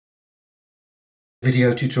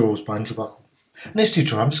Video tutorials by Andrew Buckle. In this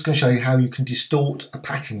tutorial I'm just going to show you how you can distort a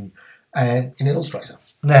pattern in Illustrator.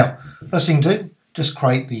 Now, first thing to do, just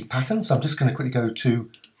create the pattern. So I'm just going to quickly go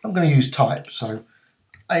to, I'm going to use type, so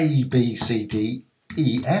A, B, C, D,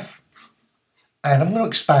 E, F, and I'm going to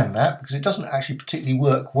expand that because it doesn't actually particularly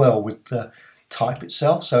work well with the type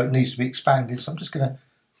itself, so it needs to be expanded. So I'm just going to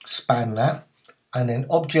expand that, and then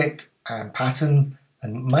object and pattern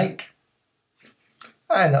and make,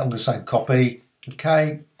 and I'm going to say copy.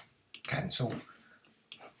 Okay, cancel.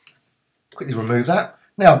 Quickly remove that.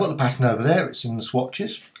 Now I've got the pattern over there, it's in the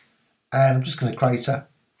swatches, and I'm just going to create an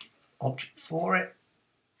object for it,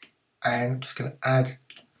 and I'm just going to add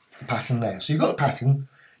the pattern there. So you've got a pattern.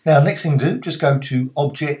 Now next thing to do, just go to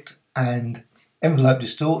object and envelope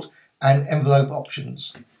distort and envelope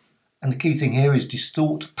options. And the key thing here is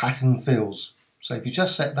distort pattern fills. So if you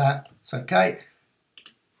just set that, it's okay.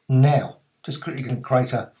 Now just quickly going to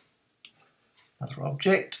create another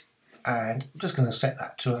object, and I'm just going to set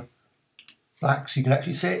that to a black so you can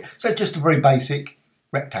actually see it. So it's just a very basic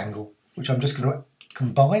rectangle, which I'm just going to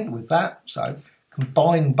combine with that. So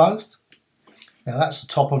combine both. Now that's the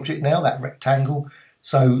top object now, that rectangle.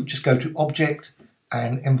 So just go to object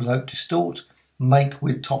and envelope distort, make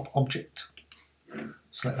with top object.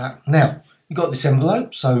 Select that. Now you've got this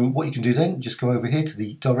envelope, so what you can do then, just go over here to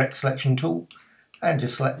the direct selection tool and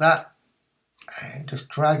just select that and just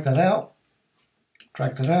drag that out.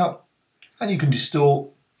 Drag that out, and you can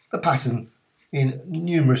distort the pattern in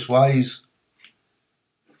numerous ways.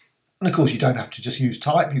 And of course you don't have to just use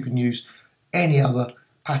type, you can use any other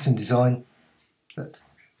pattern design that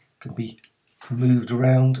can be moved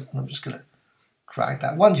around. And I'm just going to drag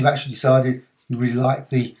that. Once you've actually decided you really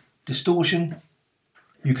like the distortion,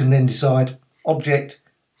 you can then decide object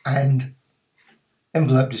and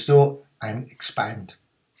envelope distort and expand.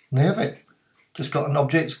 And there you have it. Just got an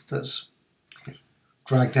object that's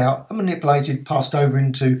dragged out and manipulated, passed over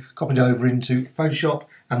into, copied over into Photoshop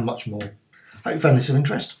and much more. Hope you found this of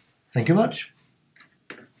interest. Thank you much.